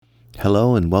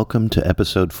Hello and welcome to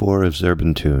episode 4 of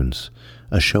Zurban Tunes,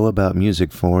 a show about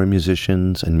music for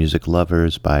musicians and music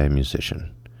lovers by a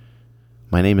musician.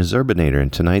 My name is Zurbanator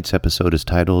and tonight's episode is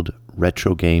titled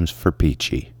Retro Games for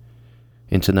PeacHy.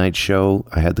 In tonight's show,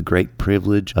 I had the great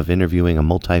privilege of interviewing a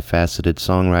multifaceted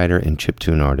songwriter and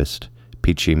chiptune artist,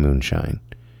 PeacHy Moonshine.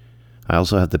 I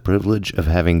also had the privilege of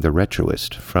having the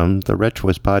Retroist from the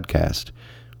Retroist podcast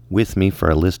with me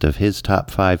for a list of his top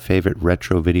 5 favorite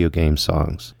retro video game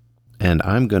songs. And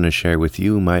I'm going to share with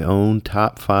you my own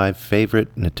top 5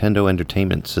 favorite Nintendo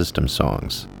Entertainment System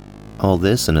songs. All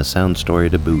this in a sound story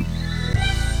to boot.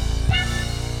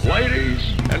 Ladies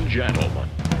and gentlemen.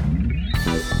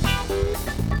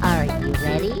 Are you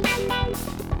ready?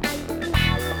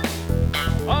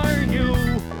 Are you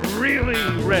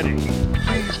really ready?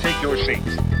 Please take your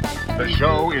seats. The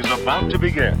show is about to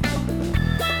begin.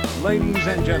 Ladies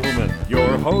and gentlemen,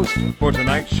 your host for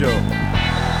tonight's show.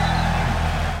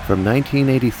 From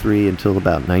 1983 until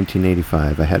about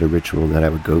 1985, I had a ritual that I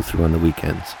would go through on the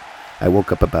weekends. I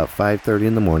woke up about 5:30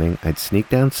 in the morning, I'd sneak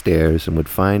downstairs and would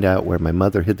find out where my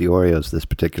mother hid the Oreos this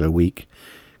particular week,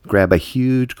 grab a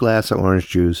huge glass of orange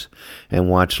juice, and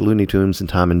watch Looney Tunes and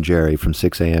Tom and Jerry from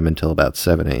 6 a.m. until about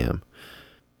 7 a.m.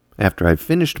 After I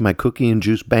finished my cookie and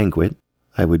juice banquet,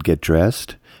 I would get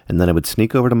dressed, and then I would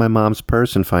sneak over to my mom's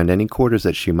purse and find any quarters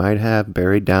that she might have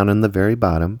buried down in the very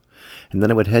bottom, and then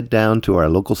I would head down to our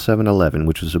local 7-Eleven,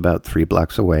 which was about 3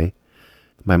 blocks away.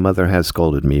 My mother has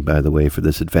scolded me, by the way, for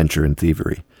this adventure in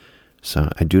thievery, so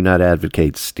I do not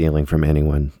advocate stealing from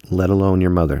anyone, let alone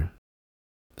your mother.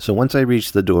 So once I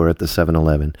reached the door at the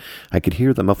 7-Eleven, I could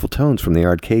hear the muffled tones from the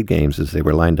arcade games as they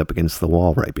were lined up against the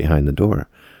wall right behind the door.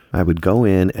 I would go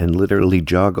in and literally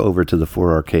jog over to the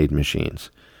 4 arcade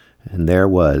machines, and there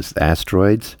was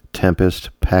Asteroids, Tempest,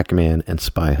 Pac-Man, and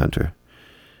Spy Hunter.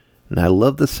 And I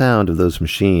loved the sound of those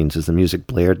machines as the music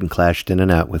blared and clashed in and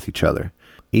out with each other.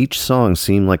 Each song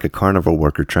seemed like a carnival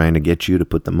worker trying to get you to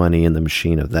put the money in the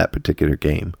machine of that particular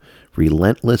game.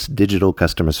 Relentless digital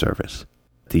customer service.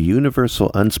 The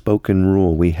universal unspoken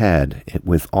rule we had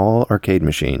with all arcade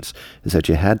machines is that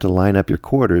you had to line up your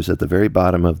quarters at the very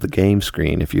bottom of the game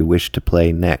screen if you wished to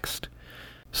play next.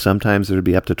 Sometimes there would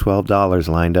be up to $12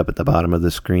 lined up at the bottom of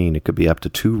the screen. It could be up to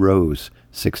 2 rows,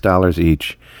 $6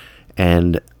 each.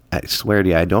 And I swear to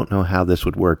you, I don't know how this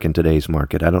would work in today's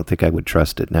market. I don't think I would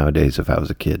trust it nowadays if I was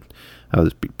a kid. I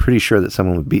was pretty sure that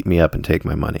someone would beat me up and take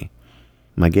my money.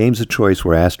 My games of choice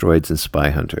were Asteroids and Spy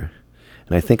Hunter,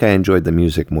 and I think I enjoyed the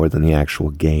music more than the actual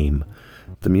game.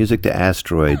 The music to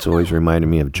Asteroids always reminded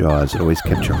me of Jaws. It always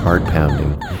kept your heart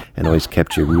pounding and always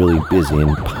kept you really busy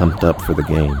and pumped up for the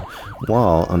game.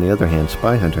 While, on the other hand,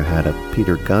 Spy Hunter had a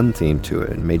Peter Gunn theme to it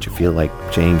and made you feel like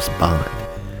James Bond.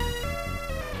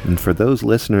 And for those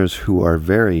listeners who are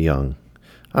very young,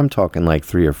 I'm talking like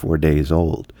 3 or 4 days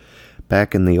old,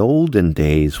 back in the olden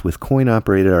days with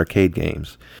coin-operated arcade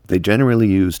games, they generally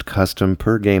used custom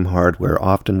per-game hardware,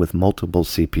 often with multiple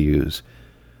CPUs,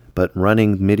 but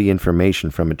running MIDI information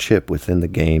from a chip within the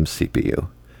game's CPU.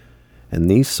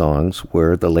 And these songs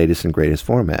were the latest and greatest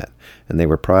format, and they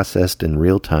were processed in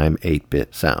real-time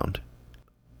 8-bit sound.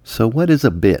 So what is a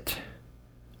bit?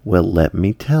 Well, let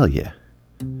me tell you.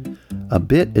 A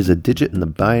bit is a digit in the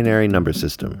binary number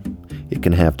system. It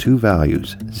can have 2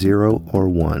 values, 0 or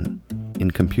 1. In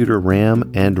computer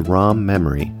RAM and ROM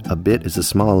memory, a bit is a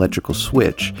small electrical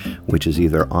switch, which is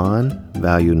either on,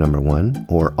 value number 1,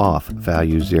 or off,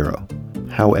 value 0.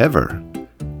 However,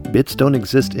 bits don't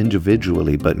exist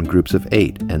individually but in groups of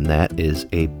 8, and that is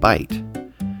a byte.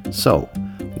 So,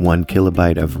 1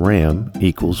 kilobyte of RAM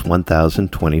equals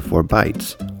 1024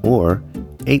 bytes, or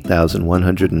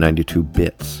 8,192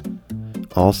 bits.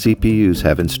 All CPUs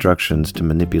have instructions to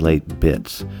manipulate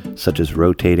bits, such as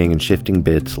rotating and shifting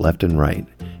bits left and right,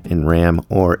 in RAM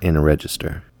or in a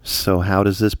register. So how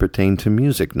does this pertain to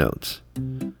music notes?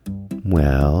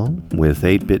 Well, with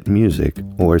 8-bit music,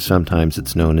 or sometimes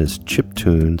it's known as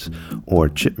chiptunes or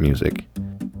chip music,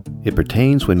 it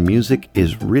pertains when music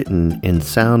is written in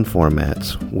sound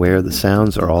formats where the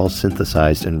sounds are all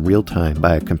synthesized in real time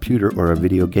by a computer or a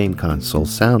video game console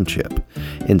sound chip,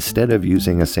 instead of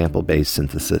using a sample-based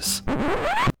synthesis.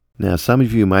 Now, some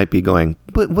of you might be going,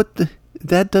 but what the...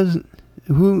 that doesn't...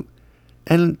 who...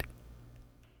 and...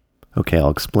 Okay,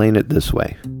 I'll explain it this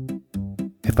way.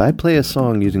 If I play a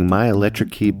song using my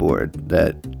electric keyboard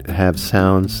that have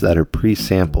sounds that are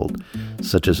pre-sampled,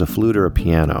 such as a flute or a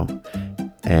piano,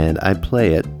 and I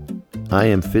play it, I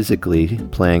am physically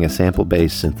playing a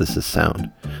sample-based synthesis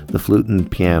sound. The flute and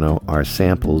piano are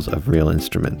samples of real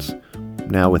instruments.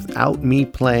 Now, without me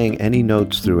playing any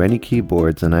notes through any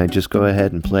keyboards, and I just go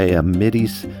ahead and play a MIDI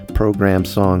program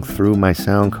song through my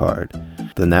sound card,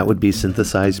 then that would be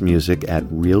synthesized music at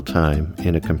real time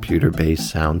in a computer-based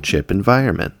sound chip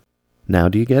environment. Now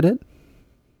do you get it?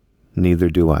 Neither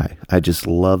do I. I just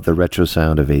love the retro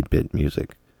sound of 8-bit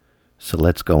music. So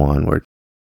let's go onward.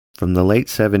 From the late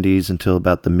 70s until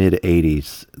about the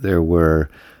mid-80s, there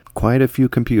were quite a few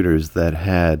computers that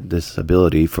had this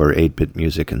ability for 8-bit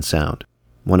music and sound.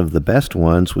 One of the best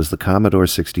ones was the Commodore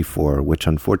 64, which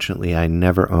unfortunately I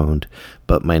never owned,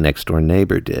 but my next-door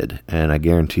neighbor did, and I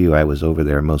guarantee you I was over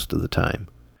there most of the time.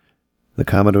 The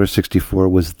Commodore 64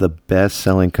 was the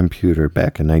best-selling computer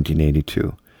back in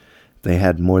 1982. They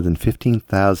had more than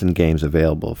 15,000 games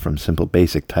available, from simple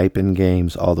basic type-in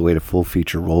games all the way to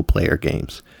full-feature role-player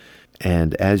games.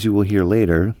 And as you will hear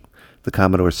later, the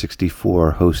Commodore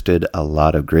 64 hosted a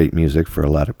lot of great music for a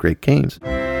lot of great games.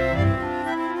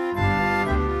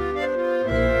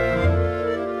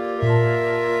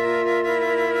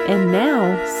 And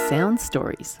now, sound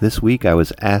stories. This week I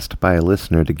was asked by a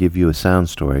listener to give you a sound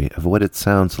story of what it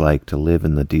sounds like to live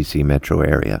in the DC metro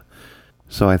area.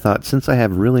 So I thought, since I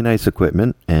have really nice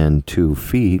equipment and 2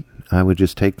 feet, I would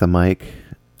just take the mic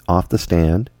off the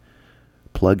stand,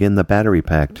 plug in the battery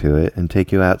pack to it, and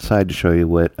take you outside to show you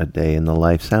what a day in the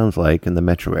life sounds like in the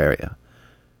metro area.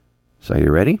 So you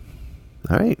ready?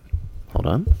 All right. Hold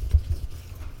on.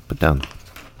 Put down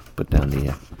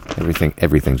the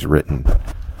everything's written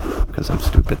because I'm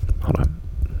stupid. Hold on.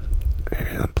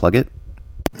 Plug it.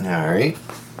 All right.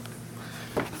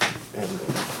 And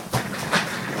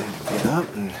get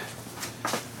up and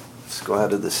let's go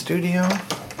out of the studio.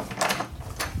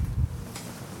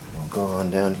 We'll go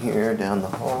on down here, down the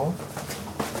hall.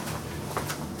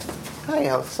 Hi,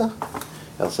 Elsa.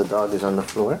 Elsa dog is on the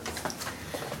floor.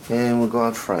 And we'll go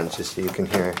out front just so you can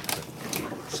hear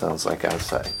what it sounds like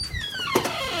outside.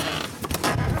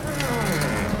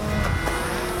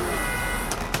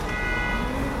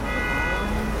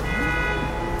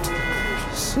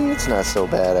 See, it's not so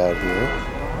bad out here.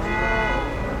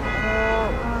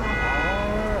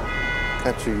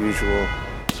 Got your usual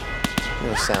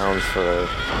sounds for a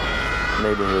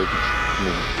neighborhood in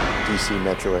the DC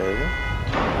metro area.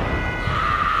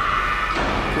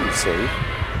 Pretty safe.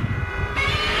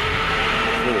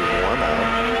 It's really warm out.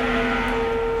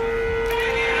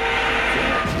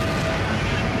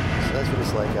 So that's what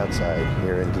it's like outside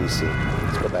here in DC.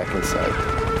 Let's go back inside.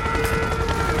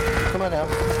 Come on out.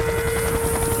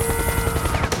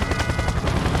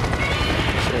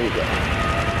 There you go.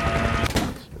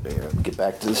 Get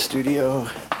back to the studio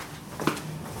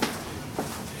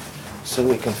so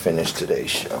we can finish today's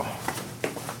show.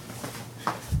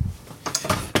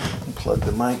 Plug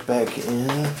the mic back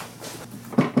in.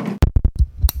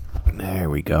 There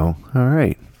we go. All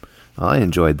right. Well, I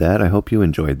enjoyed that. I hope you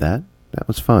enjoyed that. That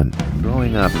was fun.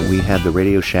 Growing up, we had the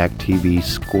Radio Shack TV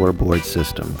scoreboard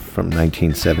system from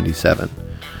 1977.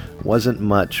 Wasn't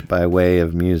much by way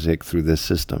of music through this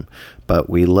system,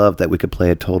 but we loved that we could play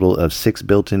a total of 6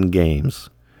 built-in games.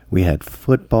 We had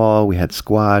football, we had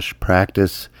squash,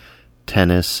 practice,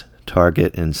 tennis,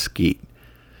 target, and skeet.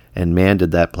 And man,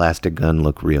 did that plastic gun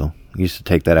look real. Used to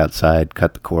take that outside,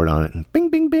 cut the cord on it, and bing,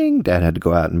 bing, bing. Dad had to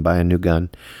go out and buy a new gun.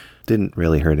 Didn't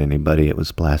really hurt anybody, it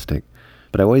was plastic.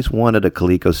 But I always wanted a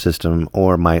Coleco system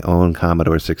or my own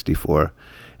Commodore 64.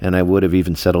 And I would have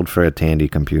even settled for a Tandy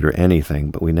computer,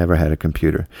 anything, but we never had a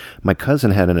computer. My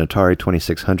cousin had an Atari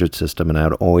 2600 system, and I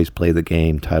would always play the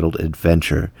game titled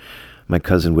Adventure. My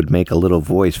cousin would make a little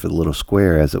voice for the little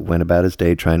square as it went about his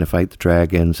day trying to fight the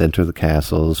dragons, enter the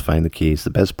castles, find the keys. The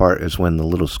best part is when the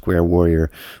little square warrior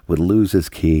would lose his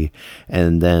key,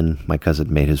 and then my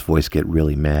cousin made his voice get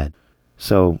really mad.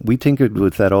 So we tinkered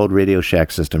with that old Radio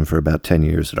Shack system for about 10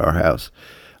 years at our house,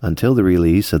 until the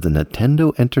release of the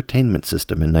Nintendo Entertainment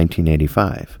System in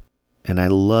 1985. And I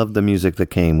loved the music that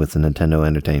came with the Nintendo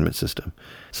Entertainment System.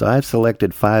 So I've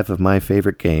selected 5 of my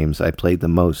favorite games I played the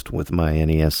most with my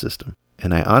NES system.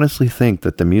 And I honestly think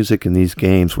that the music in these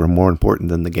games were more important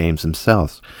than the games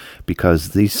themselves, because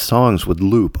these songs would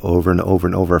loop over and over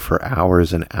and over for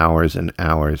hours and hours and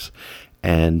hours.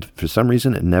 And for some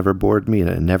reason, it never bored me and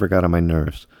it never got on my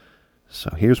nerves.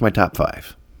 So here's my top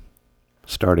 5.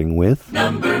 Starting with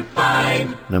Number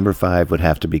 5. Number 5 would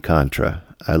have to be Contra.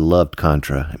 I loved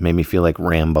Contra. It made me feel like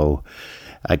Rambo.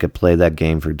 I could play that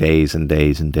game for days and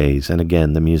days and days. And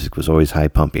again, the music was always high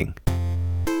pumping.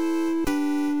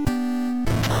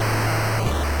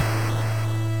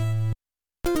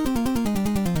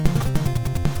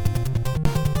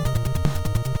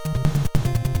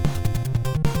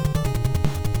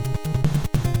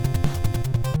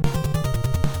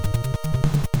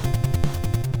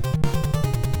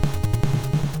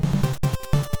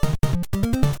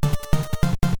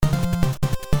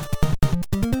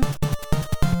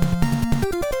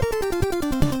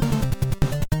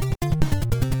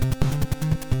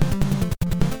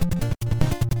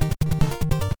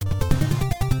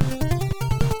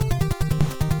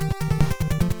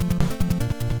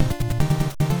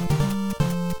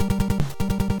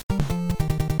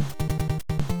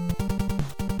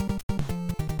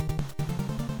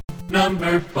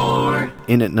 Number 4.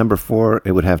 In at number 4,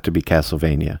 it would have to be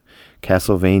Castlevania.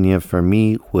 Castlevania for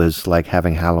me was like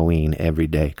having Halloween every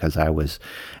day because I was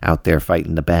out there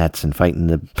fighting the bats and fighting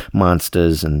the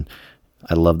monsters, and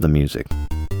I loved the music.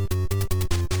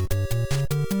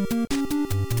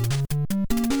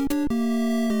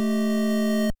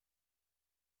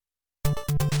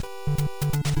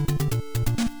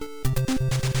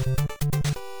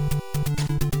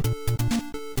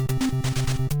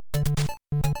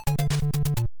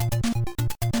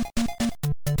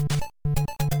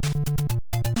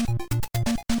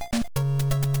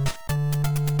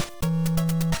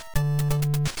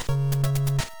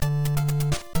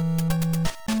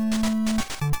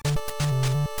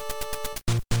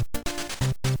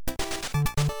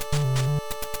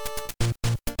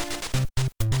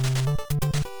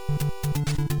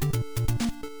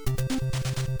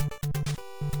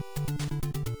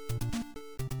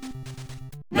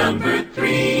 Number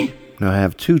 3. Now I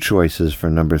have two choices for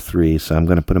number 3, so I'm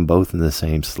going to put them both in the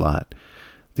same slot.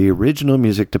 The original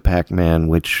music to Pac-Man,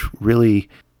 which really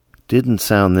didn't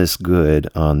sound this good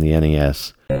on the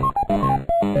NES.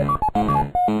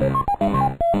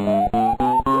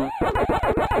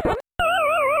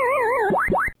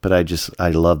 But I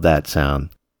love that sound.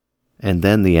 And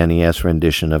then the NES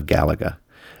rendition of Galaga.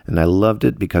 And I loved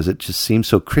it because it just seemed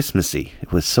so Christmassy.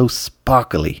 It was so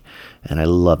sparkly, and I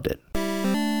loved it.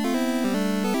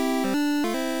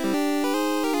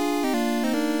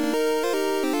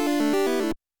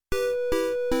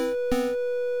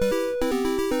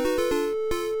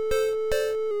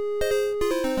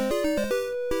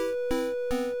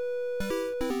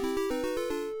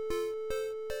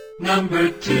 Number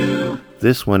 2.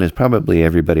 This one is probably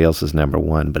everybody else's number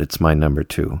 1, but it's my number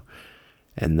 2.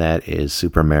 And that is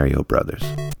Super Mario Brothers.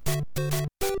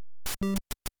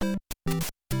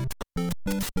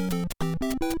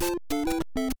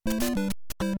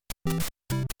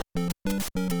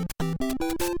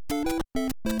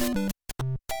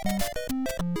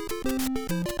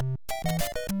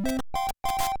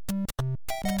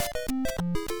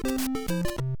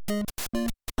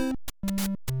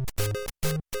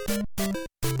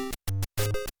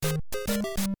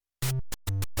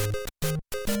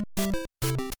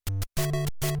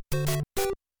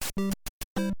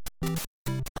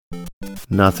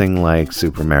 Nothing like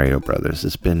Super Mario Brothers.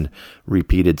 It's been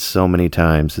repeated so many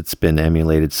times. It's been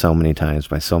emulated so many times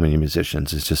by so many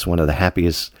musicians. It's just one of the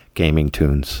happiest gaming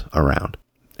tunes around.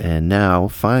 And now,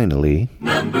 finally,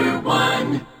 Number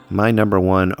 1. My number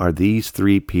 1 are these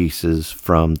 3 pieces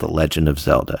from The Legend of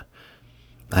Zelda.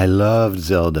 I loved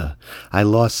Zelda. I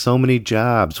lost so many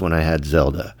jobs when I had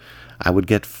Zelda. I would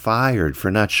get fired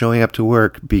for not showing up to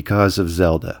work because of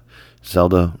Zelda.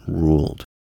 Zelda ruled.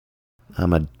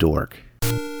 I'm a dork.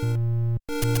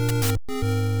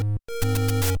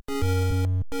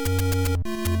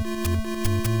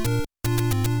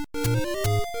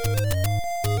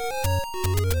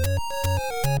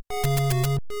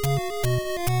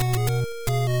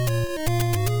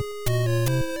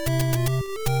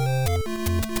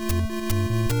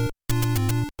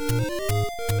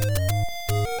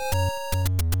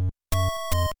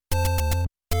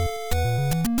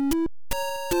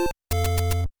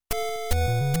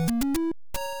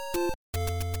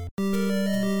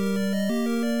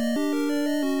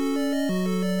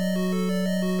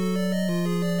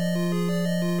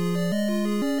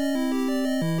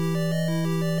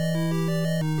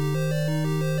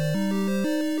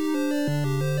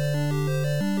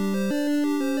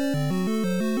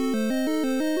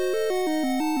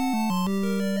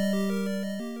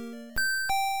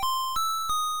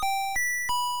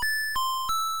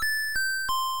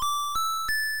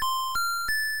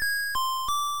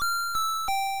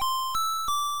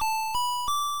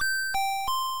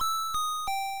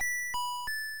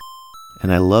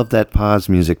 And I love that pause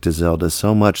music to Zelda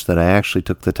so much that I actually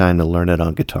took the time to learn it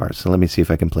on guitar. So let me see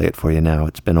if I can play it for you now.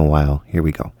 It's been a while. Here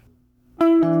we go.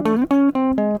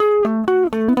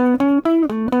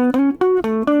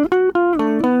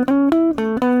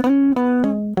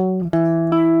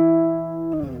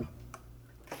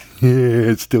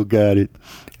 Yeah, it's still got it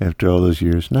after all those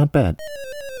years. Not bad.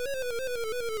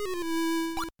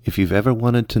 If you've ever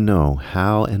wanted to know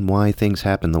how and why things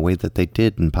happened the way that they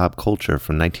did in pop culture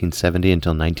from 1970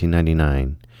 until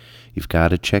 1999, you've got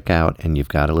to check out and you've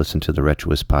got to listen to the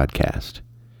Retroist podcast.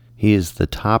 He is the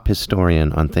top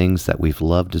historian on things that we've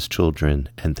loved as children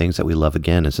and things that we love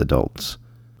again as adults.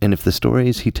 And if the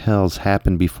stories he tells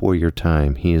happened before your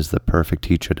time, he is the perfect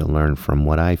teacher to learn from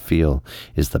what I feel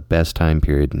is the best time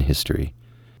period in history.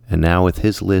 And now with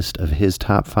his list of his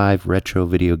top 5 retro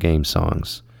video game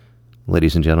songs,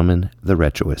 ladies and gentlemen, the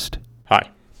Retroist. Hi,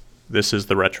 This is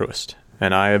The Retroist,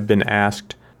 and I have been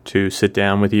asked to sit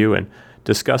down with you and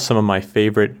discuss some of my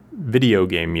favorite video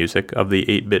game music of the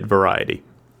 8-bit variety.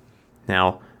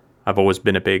 Now, I've always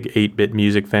been a big 8-bit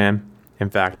music fan. In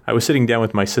fact, I was sitting down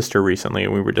with my sister recently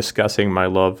and we were discussing my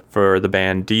love for the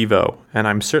band Devo, and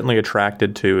I'm certainly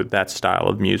attracted to that style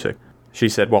of music. She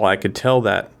said, well, I could tell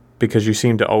that because you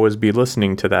seem to always be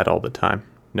listening to that all the time.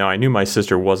 Now, I knew my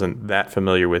sister wasn't that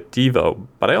familiar with Devo,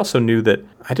 but I also knew that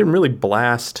I didn't really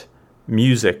blast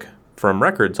music from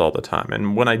records all the time,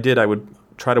 and when I did, I would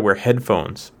try to wear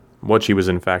headphones. What she was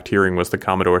in fact hearing was the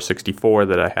Commodore 64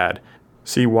 that I had.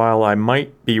 See, while I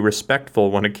might be respectful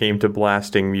when it came to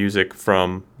blasting music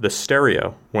from the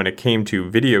stereo, when it came to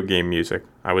video game music,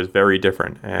 I was very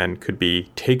different and could be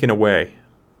taken away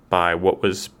by what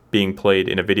was being played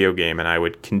in a video game, and I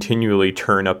would continually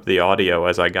turn up the audio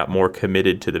as I got more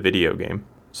committed to the video game.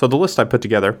 So the list I put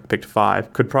together, picked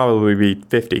 5, could probably be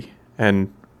 50,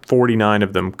 and 49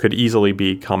 of them could easily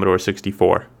be Commodore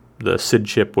 64. The SID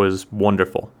chip was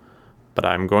wonderful, but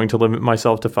I'm going to limit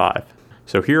myself to 5.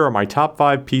 So here are my top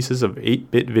 5 pieces of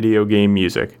 8-bit video game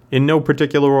music, in no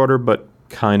particular order, but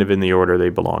kind of in the order they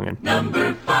belong in.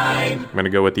 Number 5. I'm going to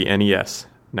go with the NES.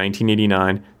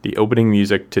 1989, the opening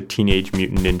music to Teenage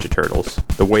Mutant Ninja Turtles.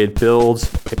 The way it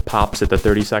builds, it pops at the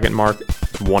 30-second mark,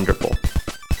 it's wonderful.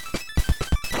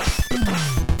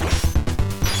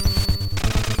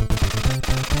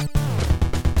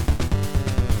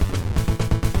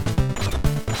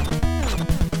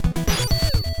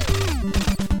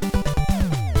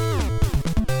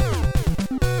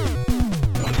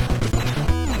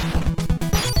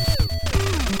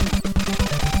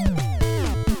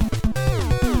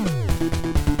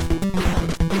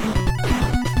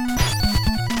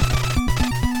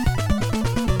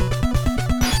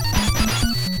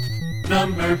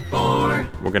 Number 4.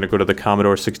 We're going to go to the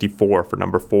Commodore 64 for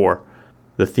number 4.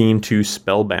 The theme to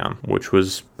Spellbound, which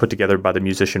was put together by the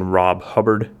musician Rob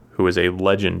Hubbard, who is a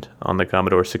legend on the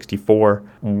Commodore 64.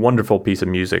 Wonderful piece of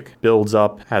music. Builds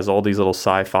up, has all these little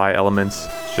sci-fi elements.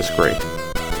 It's just great.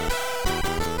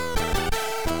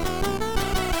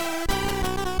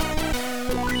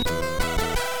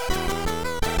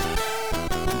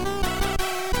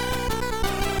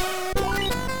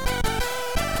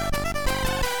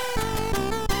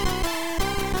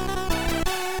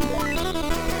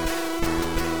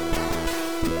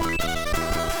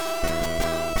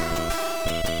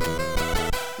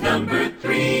 Number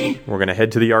 3. We're going to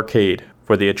head to the arcade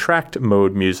for the Attract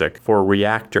Mode music for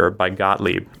Reactor by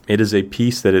Gottlieb. It is a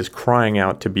piece that is crying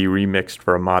out to be remixed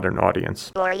for a modern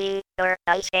audience.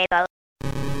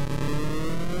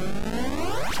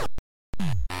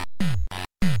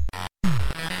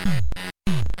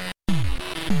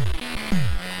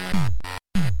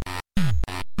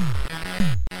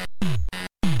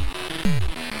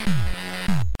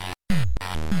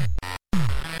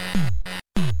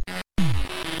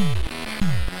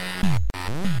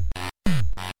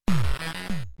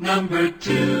 Number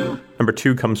 2. Number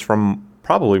 2 comes from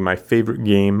probably my favorite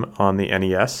game on the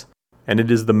NES, and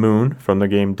it is The Moon from the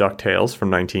game DuckTales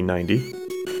from 1990.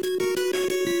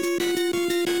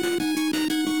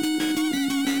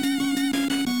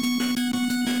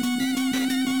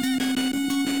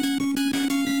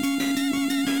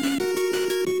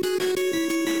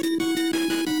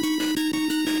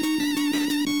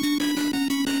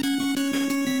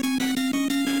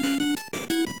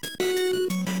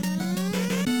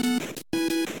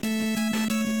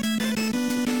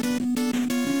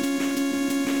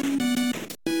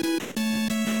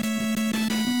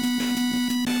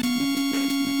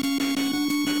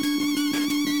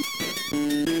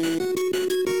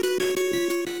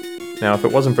 Now, if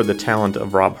it wasn't for the talent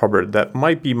of Rob Hubbard, that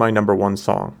might be my number 1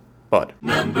 song. But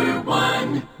Number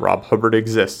 1. Rob Hubbard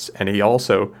exists, and he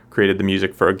also created the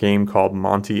music for a game called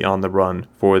Monty on the Run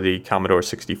for the Commodore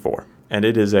 64. And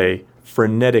it is a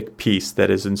frenetic piece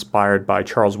that is inspired by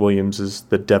Charles Williams'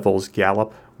 The Devil's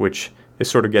Gallop, which is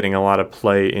sort of getting a lot of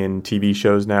play in TV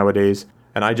shows nowadays.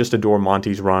 And I just adore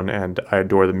Monty's Run, and I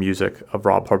adore the music of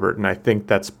Rob Hubbard, and I think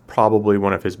that's probably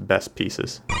one of his best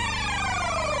pieces.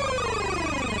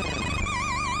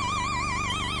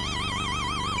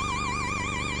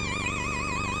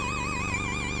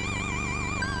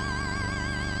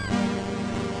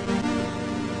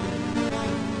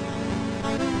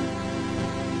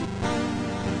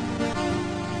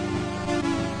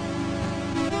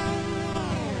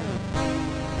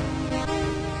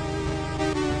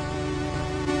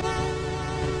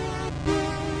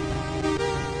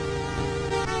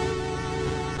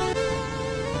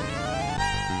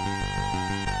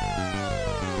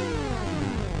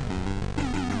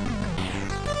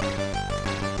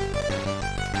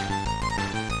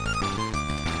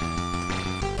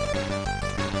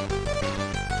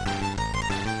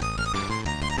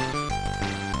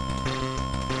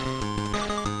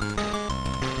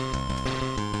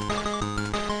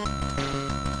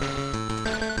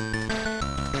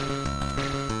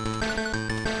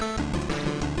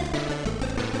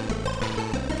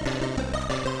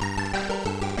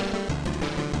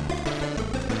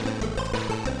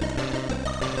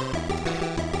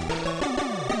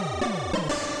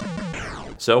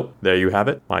 So, there you have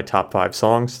it, my top 5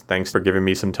 songs. Thanks for giving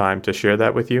me some time to share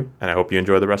that with you, and I hope you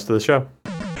enjoy the rest of the show.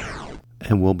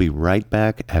 And we'll be right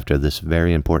back after this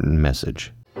very important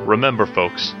message. Remember,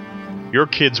 folks, your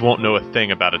kids won't know a thing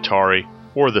about Atari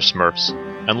or the Smurfs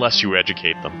unless you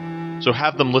educate them. So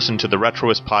have them listen to the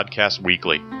Retroist podcast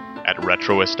weekly at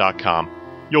retroist.com.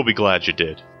 You'll be glad you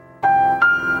did.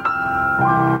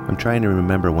 I'm trying to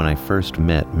remember when I first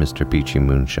met Mr. PeacHy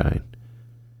Moonshine.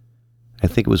 I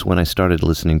think it was when I started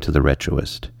listening to The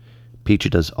Retroist.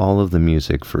 PeacHy does all of the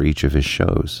music for each of his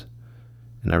shows.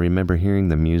 And I remember hearing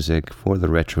the music for The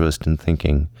Retroist and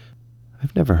thinking,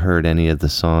 I've never heard any of the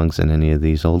songs in any of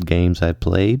these old games I've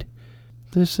played.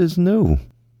 This is new.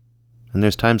 And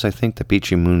there's times I think that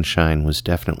PeacHy Moonshine was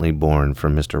definitely born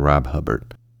from Mr. Rob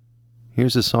Hubbard.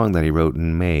 Here's a song that he wrote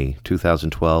in May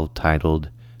 2012 titled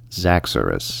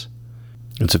Zaxxerus.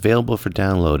 It's available for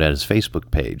download at his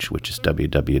Facebook page, which is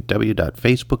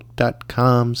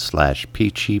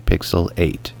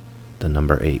www.facebook.com/PeachyPixel8, the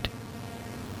number 8.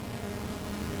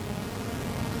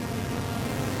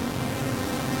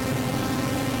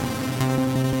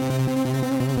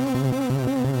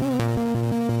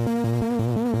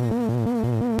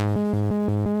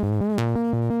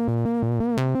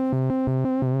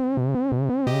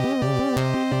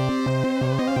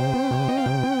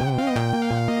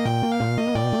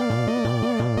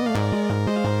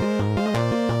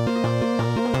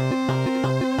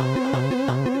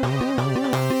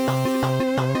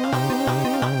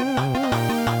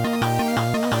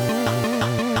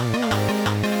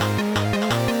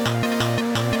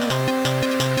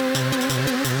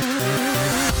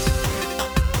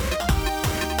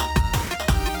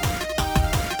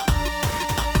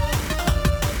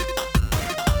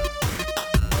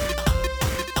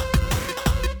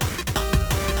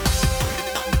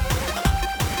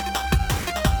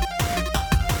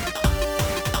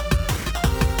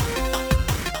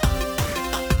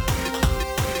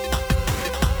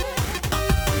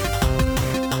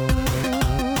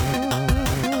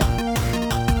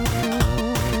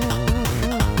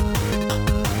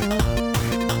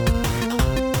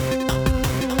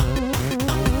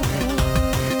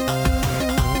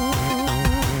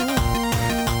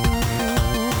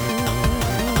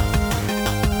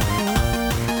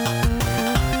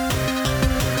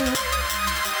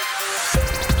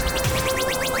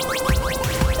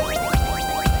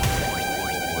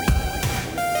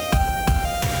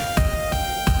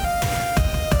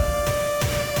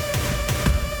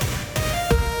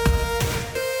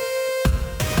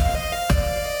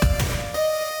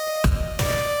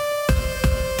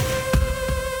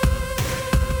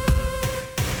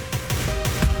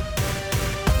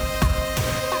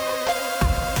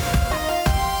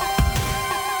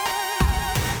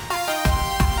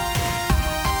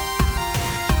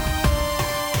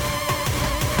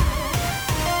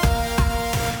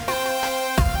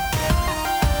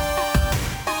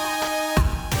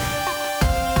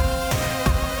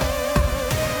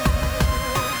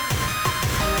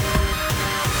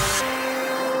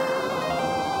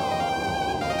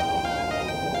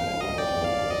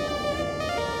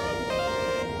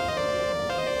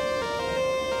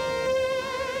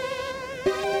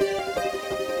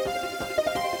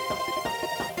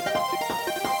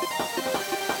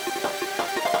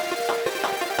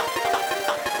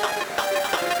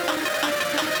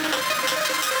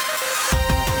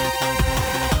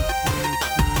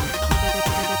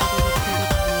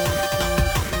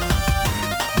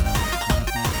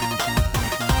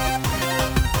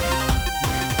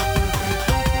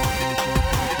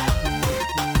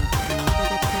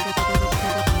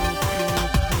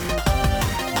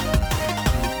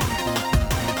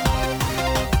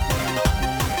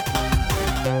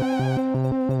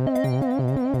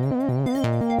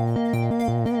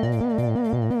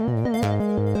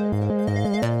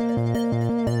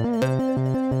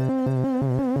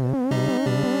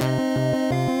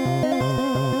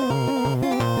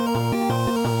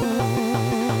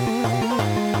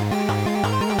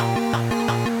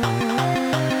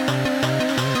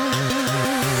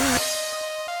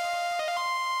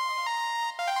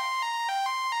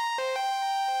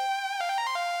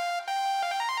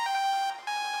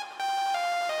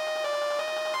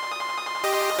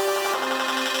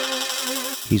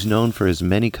 He's known for his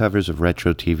many covers of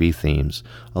retro TV themes,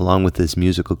 along with his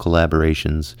musical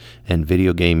collaborations and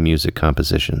video game music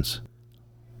compositions.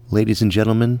 Ladies and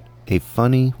gentlemen, a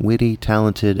funny, witty,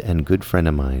 talented, and good friend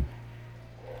of mine.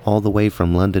 All the way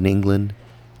from London, England,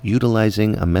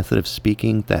 utilizing a method of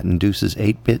speaking that induces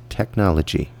 8-bit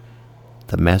technology.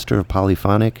 The master of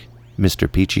polyphonic, Mr.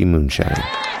 PeacHy Moonshine.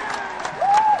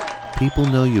 People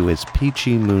know you as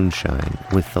PeacHy Moonshine,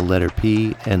 with the letter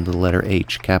P and the letter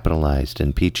H capitalized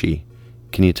in PeacHy.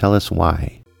 Can you tell us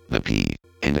why? The P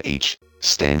and H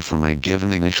stand for my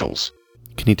given initials.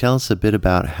 Can you tell us a bit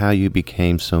about how you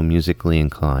became so musically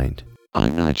inclined?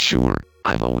 I'm not sure.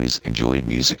 I've always enjoyed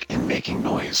music and making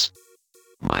noise.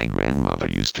 My grandmother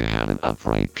used to have an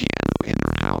upright piano in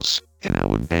her house, and I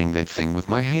would bang that thing with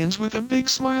my hands with a big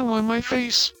smile on my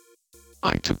face.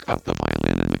 I took up the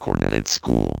violin and the cornet at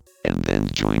school, and then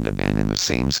joined a band in the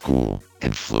same school,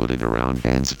 and floated around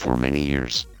bands for many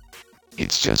years.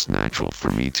 It's just natural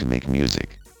for me to make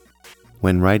music.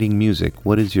 When writing music,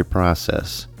 what is your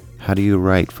process? How do you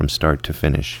write from start to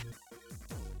finish?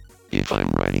 If I'm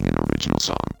writing an original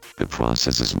song, the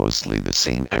process is mostly the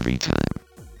same every time.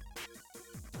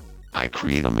 I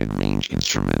create a mid-range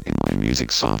instrument in my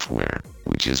music software,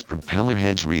 which is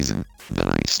Propellerhead's Reason. Then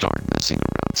I start messing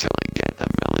around till I get a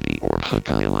melody or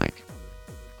hook I like.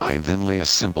 I then lay a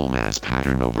simple mass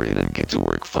pattern over it and get to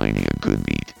work finding a good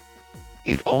beat.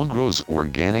 It all grows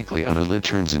organically until it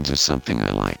turns into something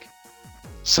I like.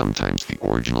 Sometimes the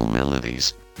original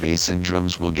melodies, bass and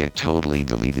drums will get totally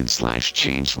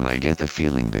deleted/changed when I get the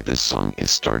feeling that this song is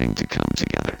starting to come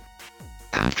together.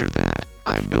 After that,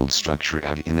 I build structure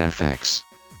out in FX.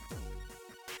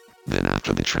 Then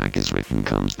after the track is written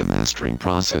comes the mastering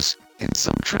process, and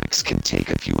some tracks can take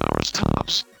a few hours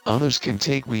tops, others can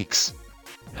take weeks.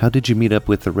 How did you meet up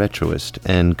with the Retroist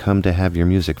and come to have your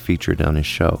music featured on his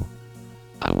show?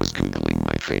 I was Googling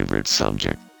my favorite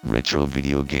subject, retro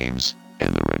video games,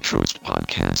 and the Retroist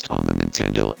podcast on the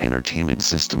Nintendo Entertainment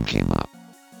System came up.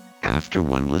 After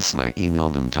one listen I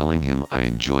emailed him telling him I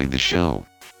enjoyed the show.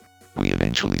 We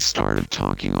eventually started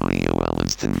talking on AOL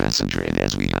Instant Messenger, and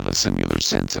as we have a similar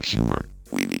sense of humor,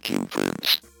 we became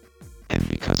friends. And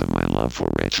because of my love for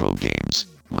retro games,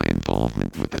 my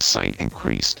involvement with the site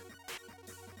increased.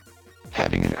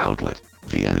 Having an outlet,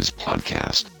 via his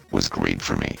podcast, was great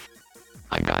for me.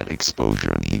 I got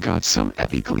exposure and he got some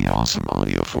epically awesome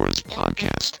audio for his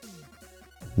podcast.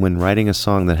 When writing a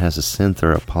song that has a synth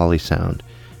or a poly sound,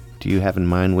 do you have in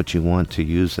mind what you want to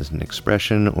use as an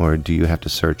expression, or do you have to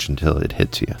search until it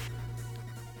hits you?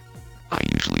 I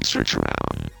usually search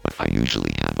around, but I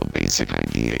usually have a basic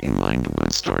idea in mind when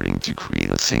starting to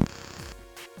create a synth.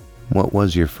 What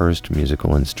was your first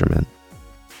musical instrument?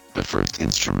 The first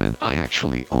instrument I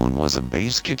actually owned was a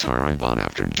bass guitar I bought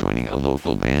after joining a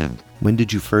local band. When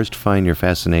did you first find your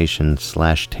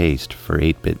fascination/taste for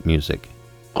 8-bit music?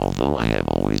 Although I have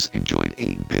always enjoyed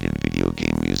 8-bit and video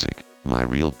game music, my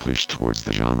real push towards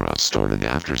the genre started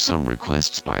after some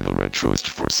requests by the Retroist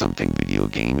for something video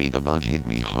gamey. The bug hit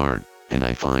me hard, and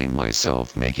I find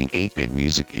myself making 8-bit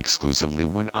music exclusively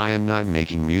when I am not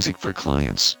making music for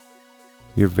clients.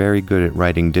 You're very good at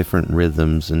writing different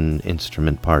rhythms and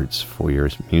instrument parts for your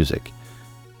music.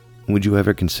 Would you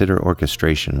ever consider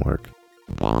orchestration work?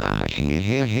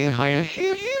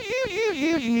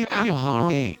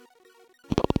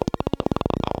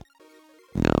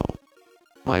 No.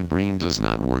 My brain does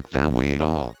not work that way at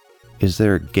all. Is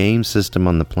there a game system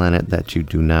on the planet that you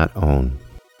do not own?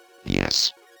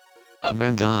 Yes. A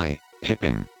Bandai,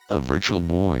 Pippin, a Virtual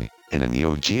Boy, and a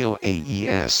Neo Geo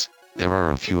AES. There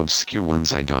are a few obscure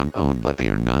ones I don't own, but they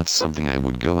are not something I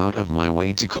would go out of my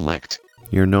way to collect.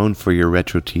 You're known for your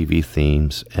retro TV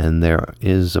themes, and there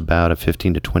is about a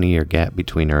 15 to 20 year gap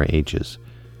between our ages.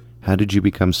 How did you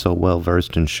become so well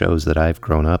versed in shows that I've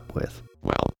grown up with?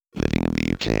 Well, living in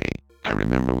the UK, I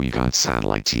remember we got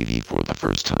satellite TV for the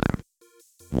first time.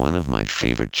 One of my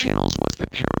favorite channels was the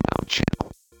Paramount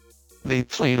channel. They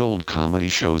played old comedy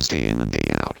shows day in and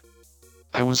day out.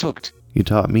 I was hooked. You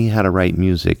taught me how to write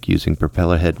music using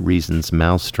Propellerhead Reason's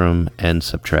Maelstrom and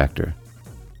Subtractor.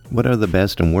 What are the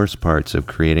best and worst parts of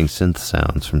creating synth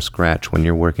sounds from scratch when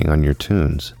you're working on your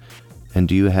tunes? And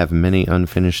do you have many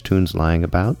unfinished tunes lying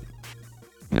about?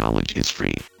 Knowledge is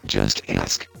free, just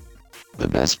ask. The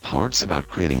best parts about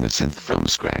creating a synth from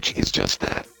scratch is just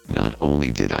that. Not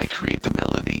only did I create the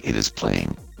melody it is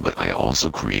playing, but I also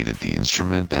created the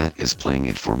instrument that is playing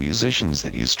it for musicians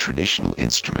that use traditional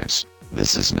instruments.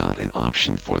 This is not an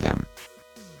option for them.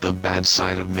 The bad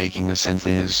side of making a synth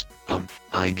is,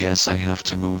 I guess I have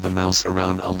to move the mouse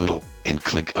around a little, and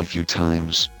click a few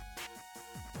times.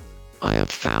 I have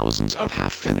thousands of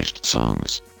half-finished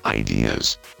songs,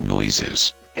 ideas,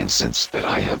 noises, and synths that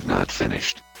I have not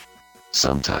finished.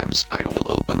 Sometimes I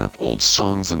will open up old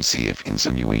songs and see if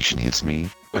insinuation hits me,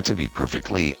 but to be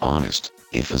perfectly honest,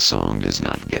 if a song does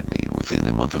not get me within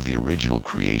a month of the original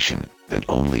creation, then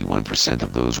only 1%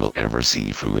 of those will ever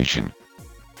see fruition.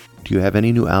 Do you have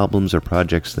any new albums or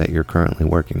projects that you're currently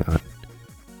working on?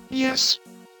 Yes.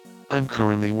 I'm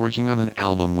currently working on an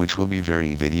album which will be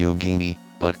very video gamey,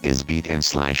 but is beat and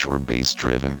slash or bass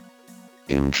driven.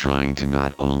 I'm trying to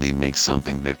not only make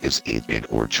something that is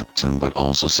 8-bit or chiptune but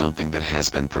also something that has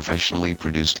been professionally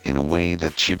produced in a way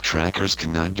that chip trackers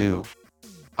cannot do.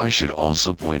 I should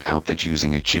also point out that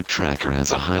using a chip tracker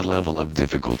has a high level of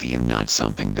difficulty and not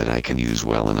something that I can use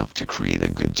well enough to create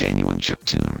a good genuine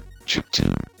chiptune.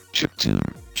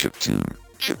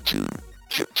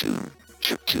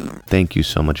 Thank you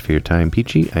so much for your time,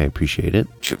 PeacHy. I appreciate it.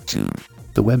 Chiptune.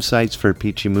 The websites for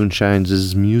PeacHy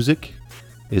Moonshines' music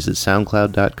is at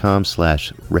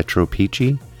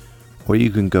soundcloud.com/retropeachy, or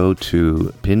you can go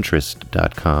to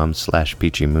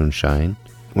pinterest.com/PeachyMoonshine,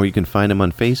 or you can find them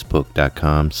on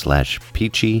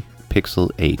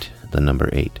facebook.com/PeachyPixel8, the number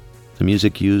 8. The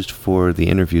music used for the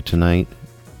interview tonight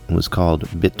was called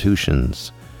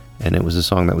Bitutions, and it was a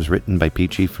song that was written by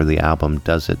PeacHy for the album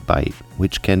Does It Bite,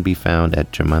 which can be found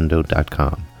at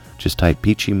Germundo.com. Just type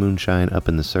PeacHy Moonshine up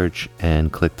in the search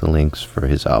and click the links for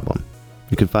his album.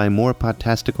 You can find more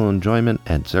podtastical enjoyment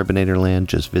at Zerbinatorland.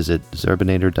 Just visit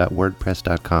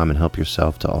zerbinator.wordpress.com and help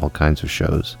yourself to all kinds of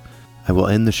shows. I will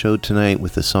end the show tonight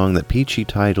with a song that PeacHy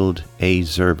titled A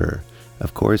Zerber.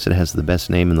 Of course, it has the best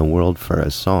name in the world for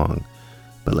a song,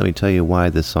 but let me tell you why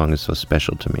this song is so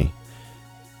special to me.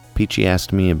 PeacHy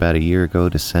asked me about a year ago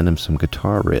to send him some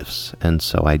guitar riffs, and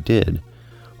so I did.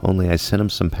 Only I sent him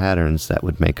some patterns that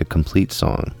would make a complete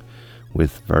song,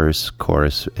 with verse,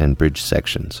 chorus, and bridge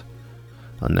sections.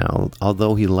 Now,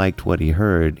 although he liked what he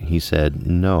heard, he said,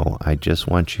 "No, I just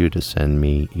want you to send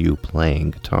me you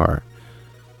playing guitar."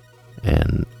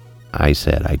 And I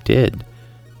said I did.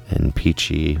 And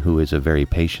PeacHy, who is a very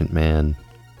patient man,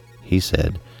 he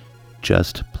said,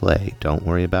 "Just play. Don't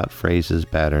worry about phrases,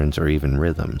 patterns, or even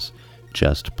rhythms.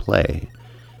 Just play."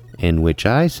 In which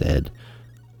I said,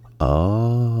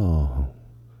 "Oh."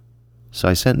 So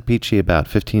I sent PeacHy about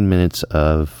 15 minutes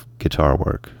of guitar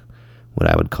work, what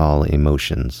I would call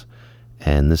emotions,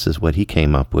 and this is what he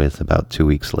came up with about 2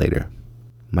 weeks later.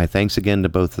 My thanks again to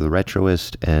both the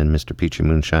Retroist and Mr. PeacHy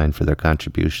Moonshine for their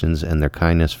contributions and their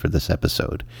kindness for this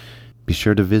episode. Be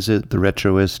sure to visit the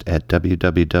Retroist at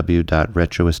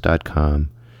www.retroist.com,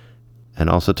 and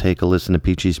also take a listen to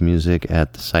PeacHy's music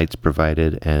at the sites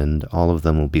provided, and all of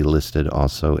them will be listed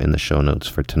also in the show notes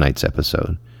for tonight's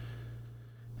episode.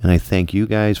 And I thank you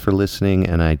guys for listening,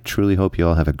 and I truly hope you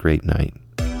all have a great night.